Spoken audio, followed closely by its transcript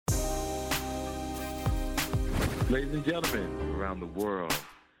Ladies and gentlemen around the world,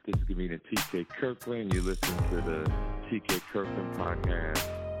 this is comedian T.K. Kirkland. You listen to the T.K. Kirkland podcast.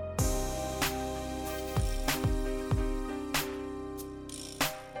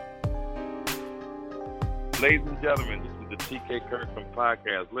 Ladies and gentlemen, this is the T.K. Kirkland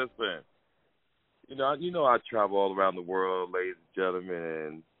podcast. Listen, you know I travel all around the world, ladies and gentlemen,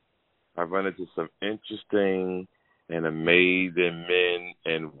 and I run into some interesting and amazing men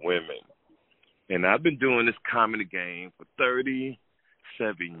and women. And I've been doing this comedy game for 37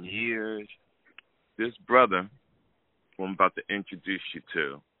 years. This brother, who I'm about to introduce you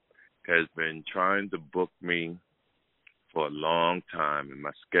to, has been trying to book me for a long time, and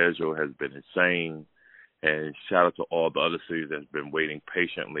my schedule has been insane. And shout out to all the other cities that's been waiting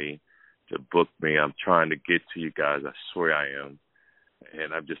patiently to book me. I'm trying to get to you guys. I swear I am.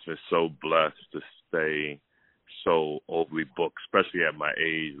 And I've just been so blessed to stay so overly booked, especially at my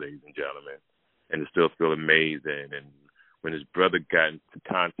age, ladies and gentlemen. And to still feel amazing. And when his brother got into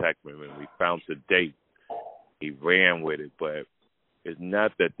contact with me and we found the date, he ran with it. But it's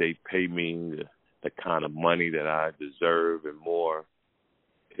not that they pay me the kind of money that I deserve and more.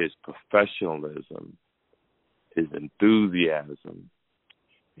 His professionalism, his enthusiasm,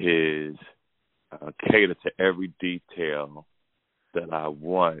 his cater to every detail that I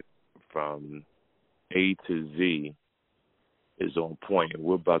want from A to Z is on point. And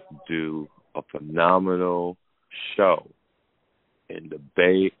we're about to do a phenomenal show in the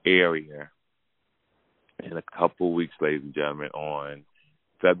Bay Area in a couple of weeks, ladies and gentlemen, on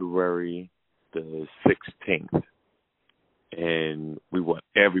February the 16th. And we want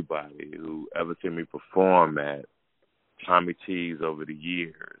everybody who ever seen me perform at Tommy T's over the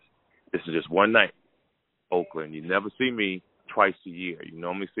years. This is just one night, Oakland. You never see me twice a year. You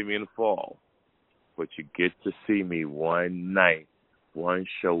normally see me in the fall. But you get to see me one night, one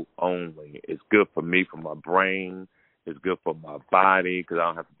show only. It's good for me, for my brain. It's good for my body because I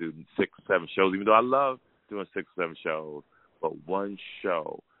don't have to do 6 or 7 shows, even though I love doing 6 or 7 shows. But one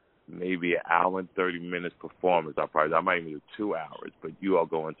show, maybe an hour and 30 minutes performance. I might even do 2 hours. But you are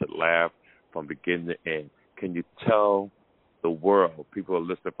going to laugh from beginning to end. Can you tell the world, people are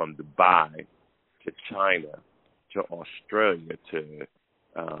listening from Dubai to China to Australia to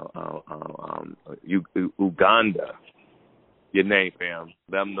Uganda. Your name, fam.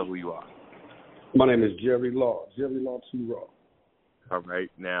 Let them know who you are. My name is Jerry Law. Jerry Law 2 Raw. All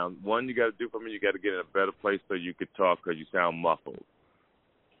right. Now, one you got to do for me, you got to get in a better place so you can talk because you sound muffled.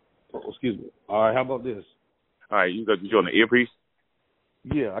 Oh, excuse me. All right, how about this? All right, you on the earpiece?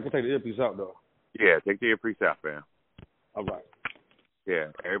 Yeah, I can take the earpiece out, though. Yeah, take the earpiece out, fam. All right. Yeah,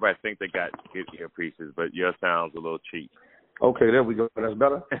 everybody think they got good earpieces, but yours sounds a little cheap. Okay, there we go. That's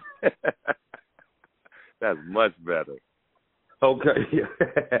better? That's much better. Okay. Yeah,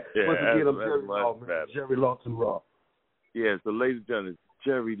 Once again, I'm Jerry Law, man. Jerry Law 2 Raw. Yeah, so ladies and gentlemen,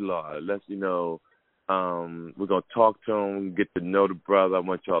 Jerry Law. Let's, we're going to talk to him, get to know the brother. I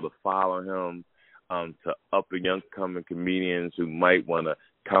want y'all to follow him, to up and young coming comedians who might want to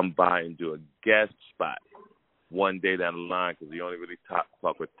come by and do a guest spot one day down the line because he only really talk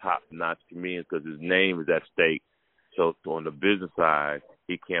with top-notch comedians because his name is at stake. So on the business side,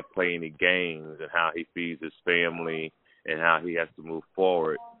 he can't play any games and how he feeds his family and how he has to move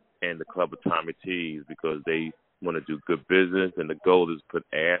forward in the Club of Tommy T's because they want to do good business and the goal is to put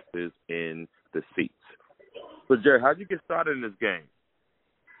asses in the seats. So, Jerry, how'd you get started in this game?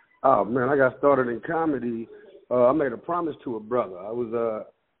 Oh, man, I got started in comedy. I made a promise to a brother. I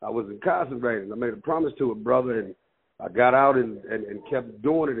was incarcerated. I made a promise to a brother, and I got out and kept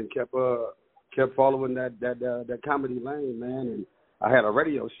doing it and kept following that comedy lane, man. And I had a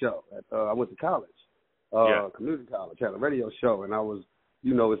radio show. I went to college, community college. Had a radio show, and I was,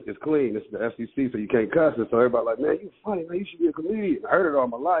 it's clean. It's the FCC, so you can't cuss it. So everybody like, man, you funny, man. You should be a comedian. I heard it all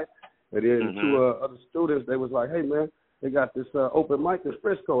my life. And then 2 other students, they was like, hey, man, they got this open mic in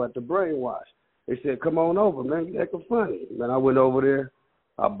Frisco at the Brainwash. They said, come on over, man. You acting funny. And then I went over there.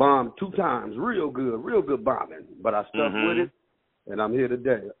 I bombed 2 times, real good bombing. But I stuck with it, and I'm here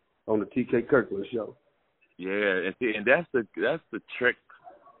today on the T.K. Kirkland Show. Yeah, and that's the trick,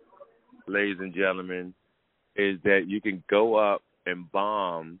 ladies and gentlemen, is that you can go up and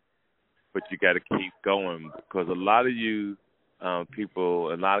bomb, but you got to keep going because a lot of you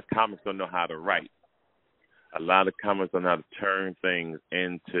people, a lot of comics don't know how to write. A lot of comics don't know how to turn things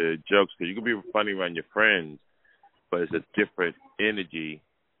into jokes because you can be funny around your friends, but it's a different energy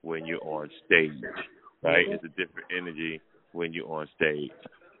when you're on stage, right? It's a different energy when you're on stage.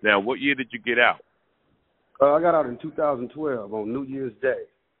 Now, what year did you get out? I got out in 2012 on New Year's Day.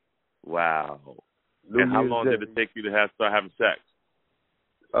 Wow. And how long did it take you to start having sex?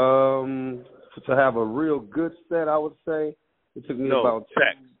 to have a real good set, I would say it took me about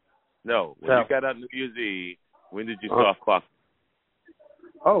sex. No, when you got out New Year's Eve, when did you start clocking?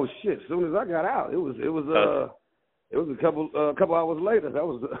 Oh shit! As soon as I got out, it was a couple hours later. That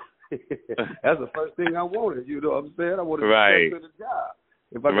was that's the first thing I wanted. You know what I'm saying? I wanted sex at the job.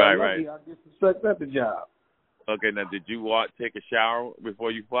 If I got lucky, I'd get some sex at the job. Okay, now did you take a shower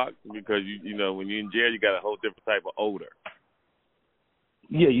before you fucked? Because you know when you're in jail, you got a whole different type of odor.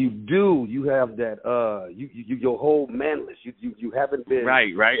 Yeah, you do. You have that. You your whole manless. You haven't been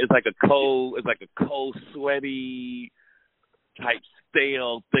right. It's like a cold, sweaty type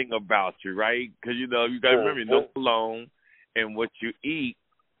stale thing about you, right? Because you know you got to remember no cologne, and what you eat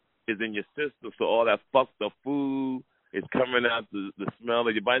is in your system, so all that fucked up food is coming out the smell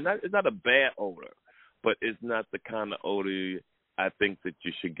of your body. It's not a bad odor, but it's not the kind of odor I think that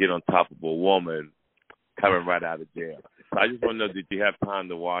you should get on top of a woman coming right out of jail. So I just want to know, did you have time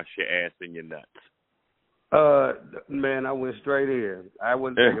to wash your ass and your nuts? Man, I went straight in. I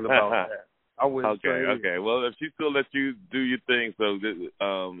wasn't thinking about that. I went straight in. Okay. Well, if she still lets you do your thing, so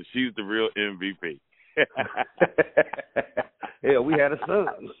she's the real MVP. Yeah, we had a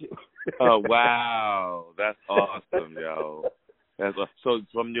son. Oh, wow. That's awesome, yo. So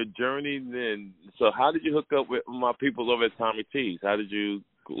from your journey then, so how did you hook up with my people over at Tommy T's? How did you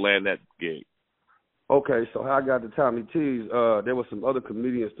land that gig? Okay, so how I got to Tommy T's, there were some other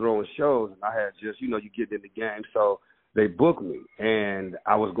comedians throwing shows, and I had just, you get in the game, so they booked me. And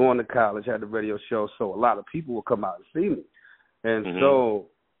I was going to college, had the radio show, so a lot of people would come out and see me. And so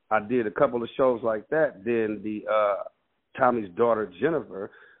I did a couple of shows like that. Then the Tommy's daughter, Jennifer,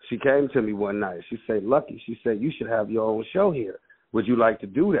 she came to me one night. She said, Lucky, she said, you should have your own show here. Would you like to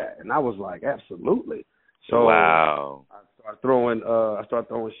do that? And I was like, absolutely. So wow. I started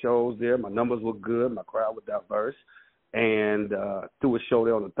throwing shows there. My numbers were good. My crowd was diverse. And threw a show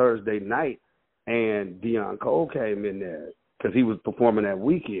there on a Thursday night. And Deon Cole came in there because he was performing that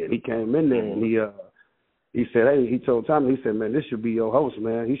weekend. He came in there and he said, hey, he told Tommy, he said, man, this should be your host,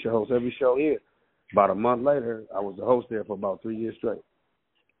 man. He should host every show here. About a month later, I was the host there for about 3 years straight.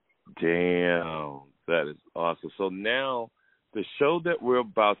 Damn, that is awesome. So now the show that we're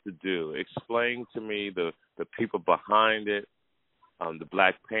about to do, explain to me the people behind it, the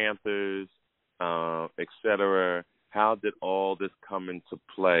Black Panthers, et cetera. How did all this come into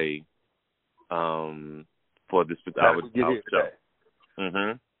play for this our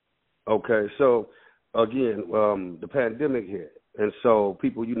show? Okay, so again, the pandemic hit, and so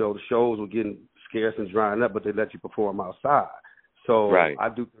people, the shows were getting scarce and drying up, but they let you perform outside. So I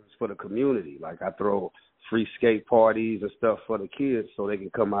do things for the community, like I throw free skate parties and stuff for the kids so they can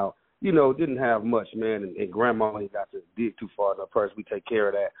come out. Didn't have much, man, and grandma ain't got to dig too far in her purse. We take care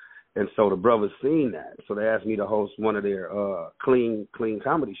of that. And so the brothers seen that. So they asked me to host one of their clean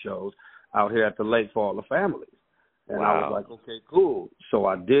comedy shows out here at the lake for all the families. And I was like, okay, cool. So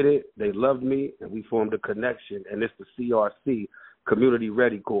I did it. They loved me, and we formed a connection. And it's the CRC, Community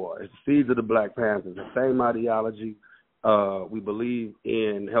Ready Corps. It's the Seeds of the Black Panthers, the same ideology. We believe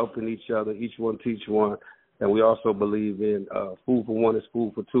in helping each other, each one teach one. And we also believe in food for one is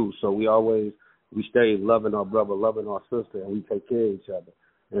food for two. So we stay loving our brother, loving our sister, and we take care of each other.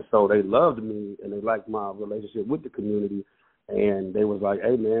 And so they loved me, and they liked my relationship with the community. And they was like,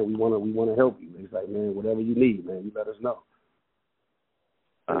 hey, man, we want to help you. It's like, man, whatever you need, man, you let us know.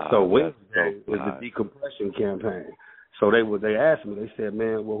 And so Wednesday was the decompression campaign. So they asked me, they said,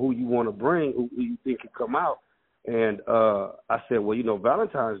 man, well, who you want to bring, who you think can come out? And I said, well,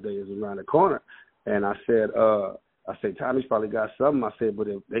 Valentine's Day is around the corner. And I said, Tommy's probably got something. I said, but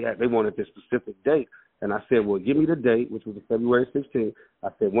if they wanted this specific date. And I said, well, give me the date, which was February 16th. I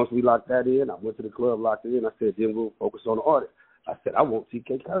said, once we lock that in, I went to the club, locked it in. I said, then we'll focus on the artist. I said, I want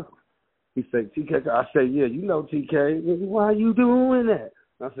TK Kirkland. He said, TK, I said, yeah, you know TK. Why are you doing that?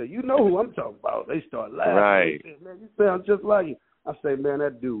 I said, you know who I'm talking about. They start laughing. Right. They said, man, you sound just like him. I said, man,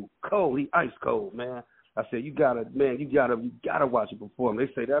 that dude cold. He ice cold, man. I said, you gotta watch it perform. They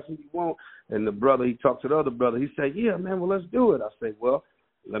say, that's what you want. And the brother, he talked to the other brother. He said, yeah, man, well, let's do it. I said, well,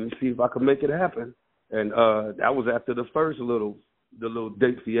 let me see if I can make it happen. And that was after the first little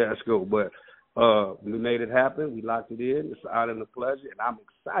date fiasco. But we made it happen. We locked it in. It's an honor and a pleasure. And I'm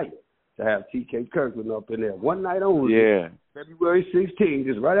excited to have TK Kirkland up in there. One night only. Yeah. February 16th,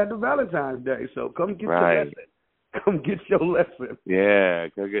 just right after Valentine's Day. So come get your lesson. Come get your lesson. Yeah.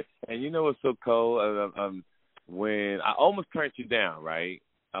 And you know what's so cool? When I almost turned you down, right?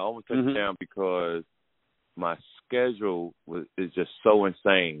 I almost turned you down because my schedule is just so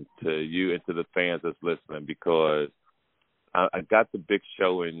insane to you and to the fans that's listening, because I got the big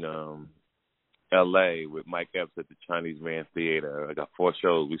show in L.A. with Mike Epps at the Chinese Man Theater. I got 4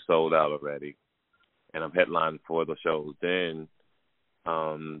 shows we sold out already, and I'm headlining 4 of the shows. Then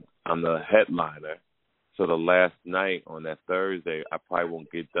I'm the headliner. So the last night on that Thursday, I probably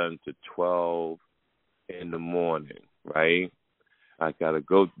won't get done to 12 in the morning, right? I got to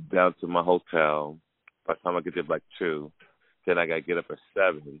go down to my hotel. By the time I get there, like 2. Then I got to get up at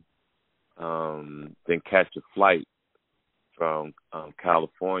 7. Then catch a flight from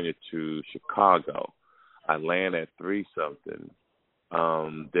California to Chicago. I land at 3-something.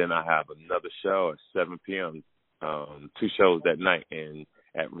 Then I have another show at 7 p.m., 2 shows that night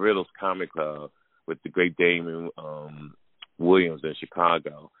at Riddle's Comic Club with the great Damon Williams in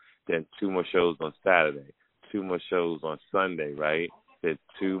Chicago. Then 2 more shows on Saturday, 2 more shows on Sunday, right? Then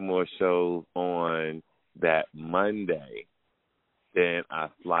 2 more shows on that Monday. Then I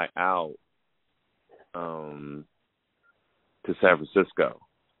fly out to San Francisco.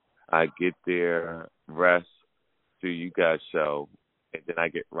 I get there, rest, do you guys' show, and then I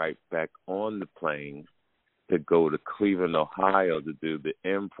get right back on the plane to go to Cleveland, Ohio to do the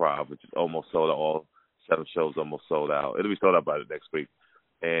Improv, which is almost sold out. All 7 shows almost sold out. It'll be sold out by the next week.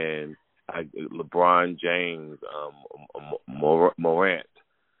 And LeBron James, Morant,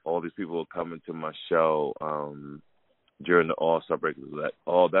 all these people are coming to my show during the All-Star break.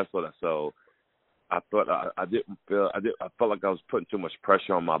 That's what I saw. I thought I felt like I was putting too much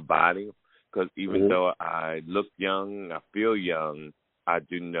pressure on my body because even though I look young, I feel young, I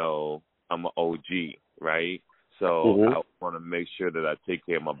do know I'm an OG, right? So I want to make sure that I take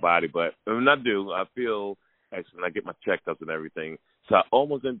care of my body. But when I do, I feel excellent. I get my checkups and everything. So I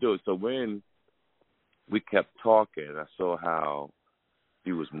almost didn't do it. So when we kept talking, I saw how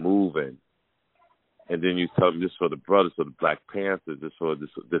he was moving. And then you told me this for the brothers, for the Black Panthers, this for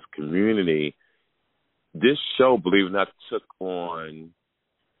this community. This show, believe it or not, took on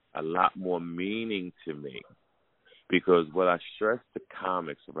a lot more meaning to me because what I stress to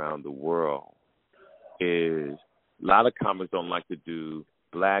comics around the world is a lot of comics don't like to do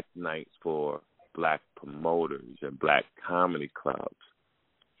black nights for black promoters and black comedy clubs.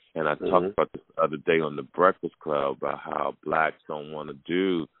 And I talked about this the other day on the Breakfast Club about how blacks don't want to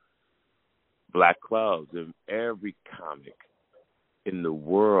do black clubs. And every comic in the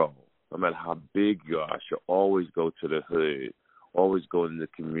world, no matter how big you are, should always go to the hood, always go in the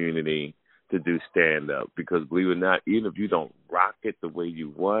community to do stand-up. Because believe it or not, even if you don't rock it the way you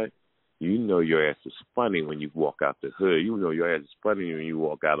want, you know your ass is funny when you walk out the hood. You know your ass is funny when you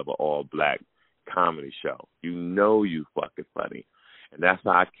walk out of an all-black comedy show. You know you fucking funny. And that's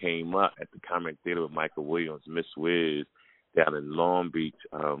how I came up at the Comic Theater with Michael Williams, Miss Wiz, down in Long Beach,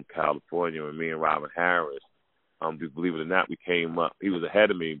 California, with me and Robin Harris. Believe it or not, we came up. He was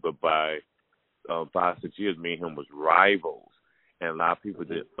ahead of me, but by 5-6 years, me and him was rivals. And a lot of people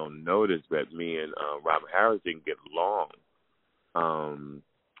don't notice that me and Robin Harris didn't get along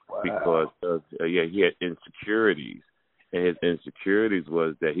because he had insecurities. And his insecurities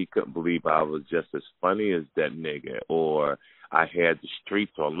was that he couldn't believe I was just as funny as that nigga, or I had the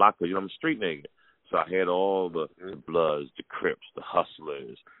streets on lock. You know, I'm a street nigga. So I had all the Bloods, the Crips, the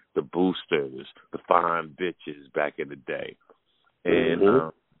Hustlers, the Boosters, the fine bitches back in the day. And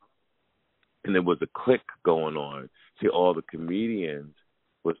there was a clique going on. See, all the comedians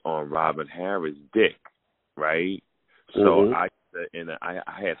was on Robin Harris' dick, right? So I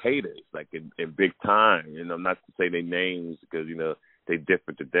had haters, like in big time. You know, not to say their names because, you know, they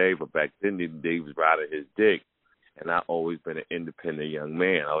different today, but back then they was riding his dick. And I've always been an independent young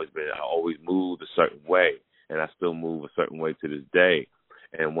man. I always moved a certain way, and I still move a certain way to this day.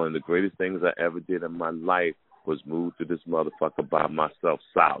 And one of the greatest things I ever did in my life was move to this motherfucker by myself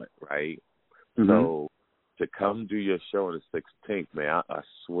solid, right? So to come do your show on the 16th, man, I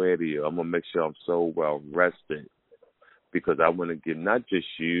swear to you, I'm going to make sure I'm so well rested because I want to give not just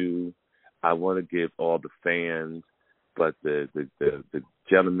you, I want to give all the fans, but the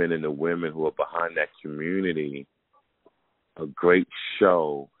gentlemen and the women who are behind that community a great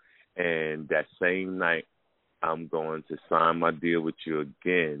show. And that same night, I'm going to sign my deal with you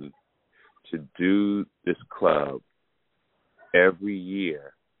again to do this club every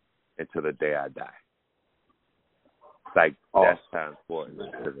year until the day I die. Like, that's how important it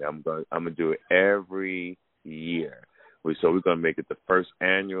is to me. I'm gonna do it every year. So we're gonna make it the first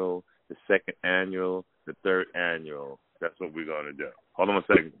annual, the second annual, the third annual. That's what we're gonna do. Hold on a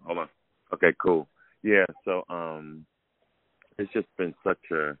second. Hold on. Okay, cool. Yeah. So it's just been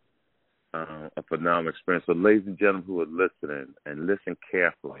such a phenomenal experience. So, ladies and gentlemen who are listening, and listen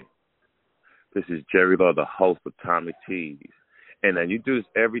carefully, this is Jerry Law, the host of Tommy T's. And then you do this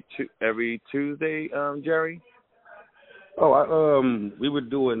every Tuesday, Jerry? We were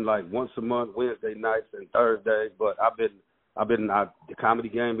doing like once a month, Wednesday nights and Thursdays. But the comedy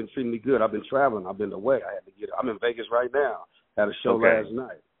game been treating me good. I've been traveling. I've been away. I had to get. I'm in Vegas right now. Had a show last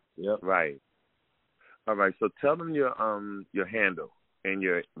night. Yep. Right. All right. So tell them your handle and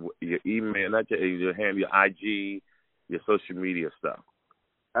your email, not your handle, your IG, your social media stuff.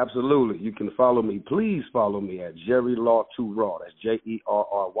 Absolutely. You can follow me. Please follow me at Jerry Law 2 Raw. That's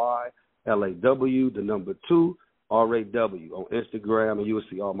JerryLaw 2 RAW on Instagram, and you will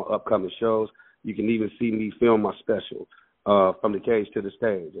see all my upcoming shows. You can even see me film my special, From the Cage to the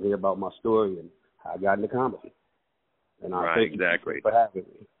Stage, and hear about my story and how I got into comedy. And I thank you for having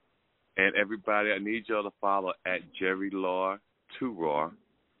me. And everybody, I need y'all to follow at Jerry Law 2 Raw.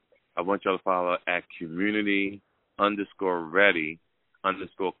 I want y'all to follow at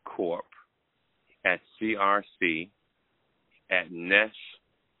community_ready_corp, at CRC, at Nesh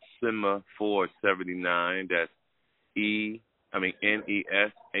Sima 479. That's NESHIMAFORD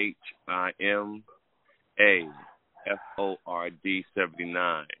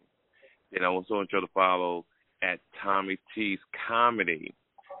 79. And I also want y'all to follow at Tommy T's Comedy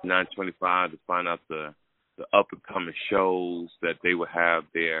 925 to find out the up and coming shows that they will have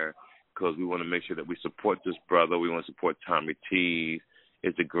there, because we want to make sure that we support this brother. We want to support Tommy T's.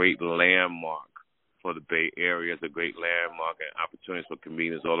 It's a great landmark for the Bay Area. It's a great landmark and opportunities for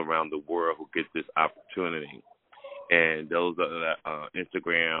comedians all around the world who get this opportunity. And those are the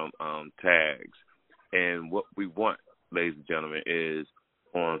Instagram tags. And what we want, ladies and gentlemen, is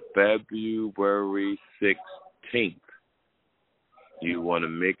on February 16th, you want to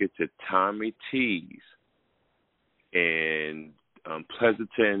make it to Tommy T's in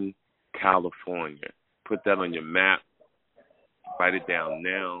Pleasanton, California. Put that on your map. Write it down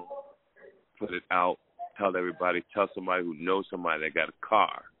now. Put it out. Tell everybody. Tell somebody who knows somebody that got a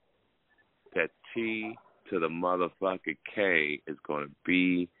car. That T to the motherfucking K is going to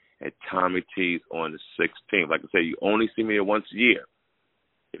be at Tommy T's on the 16th. Like I said, you only see me once a year.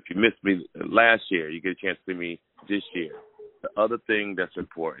 If you missed me last year, you get a chance to see me this year. The other thing that's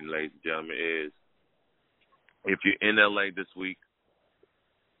important, ladies and gentlemen, is if you're in LA this week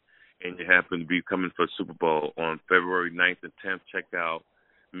and you happen to be coming for Super Bowl on February 9th and 10th, check out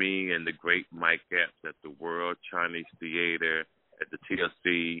me and the great Mike Epps at the World Chinese Theater at the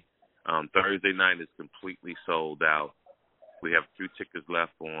TLC. Thursday night is completely sold out. We have 2 tickets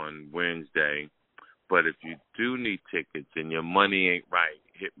left on Wednesday. But if you do need tickets and your money ain't right,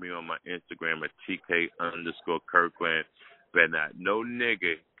 hit me on my Instagram at TK_Kirkland. But not no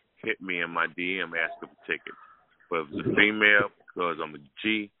nigga hit me in my DM asking for tickets. But if it's a female, because I'm a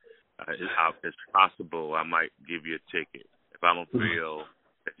G, it's possible I might give you a ticket if I don't feel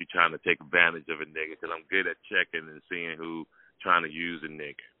that you're trying to take advantage of a nigga, because I'm good at checking and seeing who trying to use a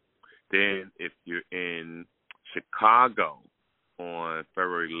nigga. Then if you're in Chicago on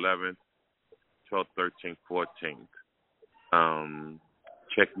February 11th, 12th, 13th, 14th,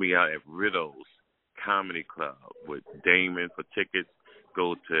 check me out at Riddles Comedy Club with Damon. For tickets,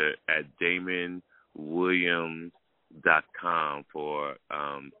 go to at DamonWilliams.com for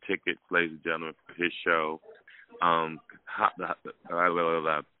tickets, ladies and gentlemen, for his show. The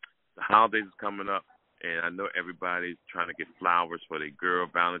holidays is coming up, and I know everybody's trying to get flowers for their girl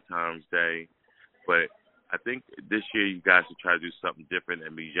Valentine's Day, but I think this year you guys should try to do something different.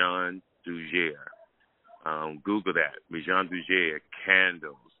 And Mijan Dugere, Google that. Mijan Dugere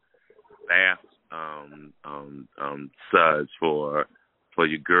candles, bath suds for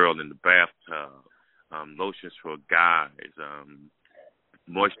your girl in the bathtub, lotions for guys,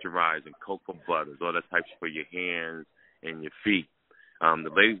 moisturizing, cocoa butters, all that type for your hands and your feet. The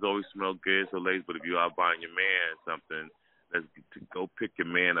ladies always smell good, so ladies, but if you are buying your man something, let's go pick your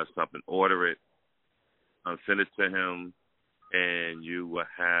man up something, order it, send it to him, and you will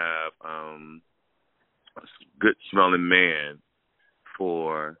have a good smelling man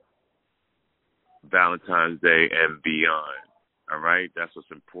for Valentine's Day and beyond. All right? That's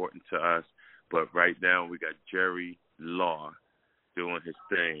what's important to us. But right now we got Jerry Law doing his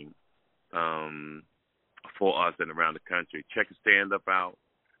thing for us and around the country. Check his stand-up out,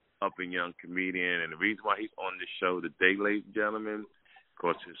 Up and Young Comedian. And the reason why he's on this show today, ladies and gentlemen,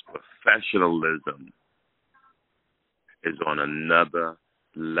 because his professionalism is on another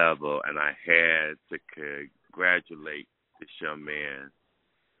level. And I had to congratulate this young man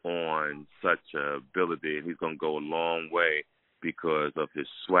on such ability. And he's going to go a long way because of his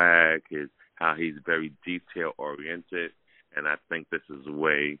swag, how he's very detail-oriented. And I think this is the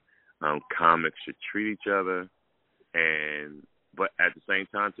way comics should treat each other. But at the same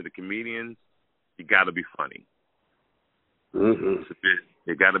time, to the comedians, you got to be funny. Mm-hmm.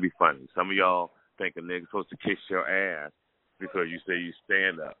 You got to be funny. Some of y'all think a nigga's supposed to kiss your ass. because you say you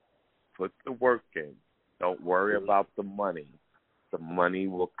stand up. Put the work in. Don't worry about the money. The money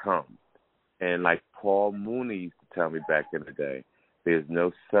will come. And like Paul Mooney used to tell me back in the day, there's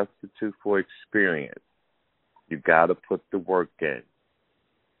no substitute for experience. You got to put the work in.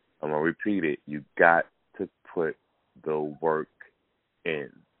 I'm going to repeat it. You got to put the work in.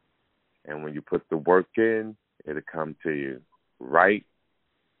 And when you put the work in, it'll come to you. Write.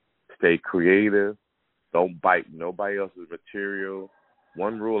 Stay creative. Don't bite nobody else's material.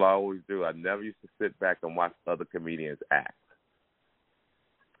 One rule I always do, I never used to sit back and watch other comedians act.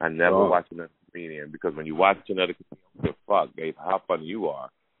 I never watch another comedian, because when you watch another comedian, how funny you are.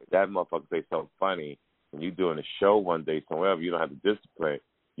 If that motherfucker say something funny, and you're doing a show one day somewhere, you don't have the discipline,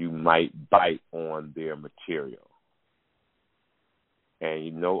 you might bite on their material.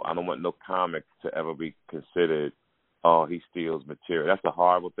 And I don't want no comic to ever be considered, oh, he steals material. That's a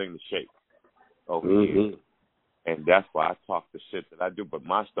horrible thing to shake over here. And that's why I talk the shit that I do, but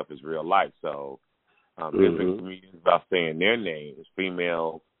my stuff is real life. So there's been comedians about saying their names,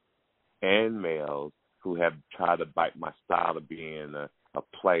 females and males, who have tried to bite my style of being a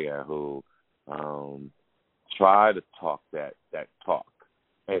player, who try to talk that talk.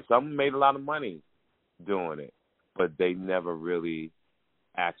 And some made a lot of money doing it, but they never really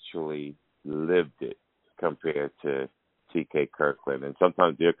actually lived it compared to T.K. Kirkland. And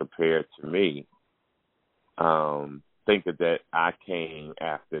sometimes they're compared to me, thinking that I came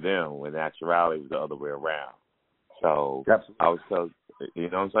after them, when in actuality it was the other way around. So I always tell, you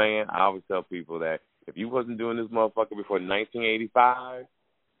know what I'm saying? I always tell people that if you wasn't doing this motherfucker before 1985,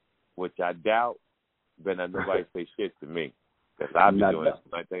 which I doubt, then nobody say shit to me. Because I've been doing this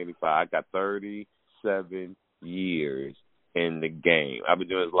since 1985. I got 37 years in the game. I've been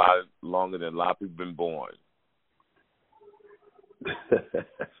doing this a lot longer than a lot of people been born.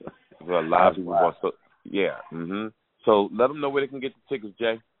 Well, a lot of people want so, yeah. So let them know where they can get the tickets,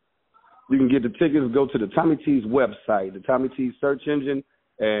 Jay. You can get the tickets. Go to the Tommy T's website, the Tommy T's search engine,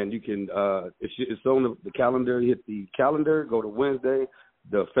 and you can. It's on the calendar. Hit the calendar. Go to Wednesday,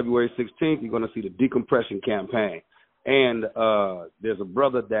 the February 16th. You're going to see the Decompression campaign. And there's a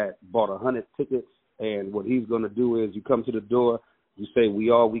brother that bought 100 tickets, and what he's going to do is you come to the door, you say, we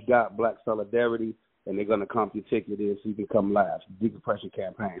got Black Solidarity, and they're going to comp your ticket in so you can come live. Decompression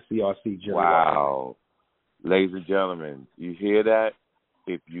campaign, CRC. Jerry. Wow. Ladies and gentlemen, you hear that?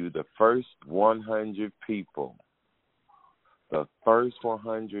 If you the first 100 people, I'm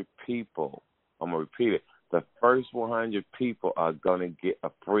going to repeat it, the first 100 people are going to get a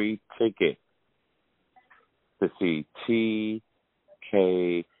free ticket to see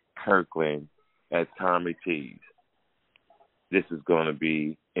T.K. Kirkland at Tommy T's. This is going to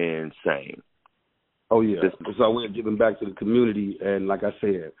be insane. Oh, yeah. So we're giving back to the community, and like I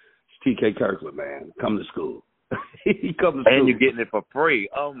said, it's T.K. Kirkland, man. Come to school. He come to school. And you're getting it for free.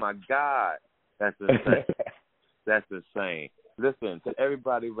 Oh, my God. That's insane. That's insane. Listen, to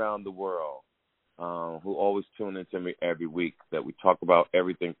everybody around the world who always tune into me every week, that we talk about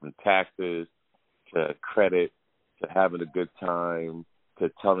everything from taxes to credit, to having a good time,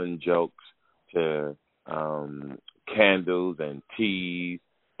 to telling jokes, to candles and teas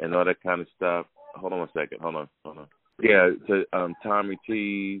and all that kind of stuff. Hold on one second. Hold on. Yeah, to Tommy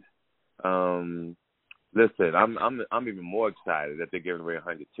T's. Listen, I'm even more excited that they're giving away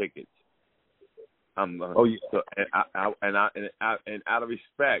 100 tickets. Oh yeah. So, and out of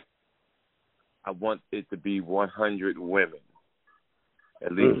respect, I want it to be 100 women.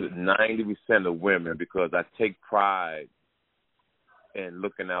 At least 90% of women, because I take pride in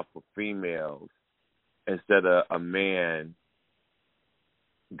looking out for females instead of a man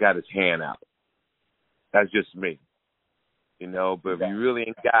got his hand out. That's just me, you know. But if you really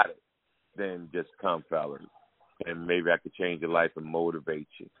ain't got it, then just come, fellas, and maybe I could change your life and motivate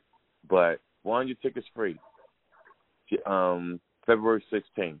you. But 100 tickets free. February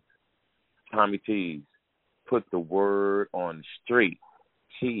 16th, Tommy T's. Put the word on the street.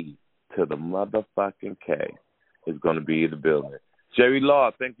 T to the motherfucking K is going to be in the building. Jerry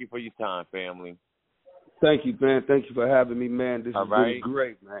Law, thank you for your time, family. Thank you, man. Thank you for having me, man. This is really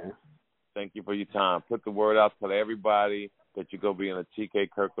great, man. Thank you for your time. Put the word out to everybody that you're going to be in a TK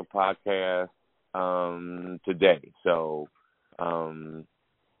Kirkland podcast today. So, and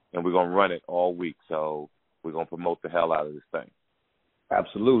we're going to run it all week. So we're going to promote the hell out of this thing.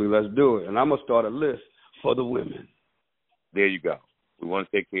 Absolutely. Let's do it. And I'm going to start a list for the women. There you go. We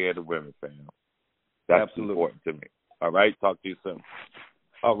want to take care of the women, fam. That's important to me. All right? Talk to you soon.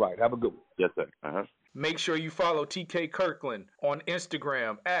 All right. Have a good one. Yes, sir. Make sure you follow TK Kirkland on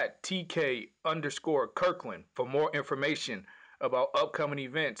Instagram at TK_Kirkland for more information about upcoming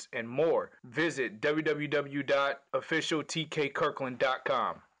events, and more. Visit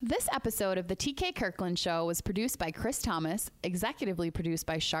www.officialtkkirkland.com. This episode of the TK Kirkland Show was produced by Chris Thomas, executively produced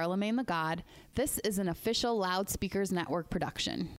by Charlemagne the God. This is an official Loudspeakers Network production.